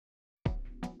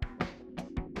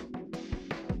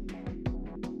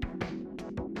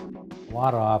A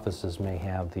lot of offices may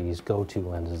have these go-to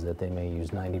lenses that they may use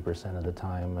 90% of the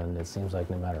time, and it seems like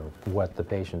no matter what the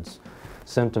patient's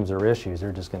symptoms or issues,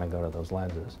 they're just going to go to those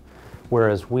lenses.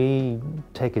 Whereas we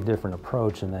take a different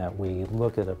approach in that we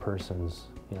look at a person's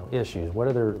issues. What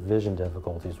are their vision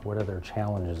difficulties? What are their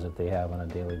challenges that they have on a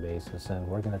daily basis? And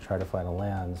we're going to try to find a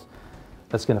lens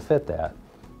that's going to fit that.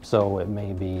 So it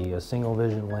may be a single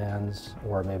vision lens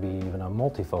or maybe even a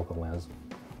multifocal lens.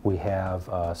 We have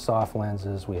soft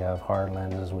lenses, we have hard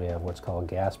lenses, we have what's called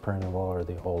gas permeable or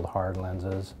the old hard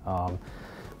lenses.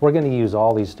 We're going to use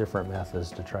all these different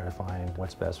methods to try to find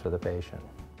what's best for the patient.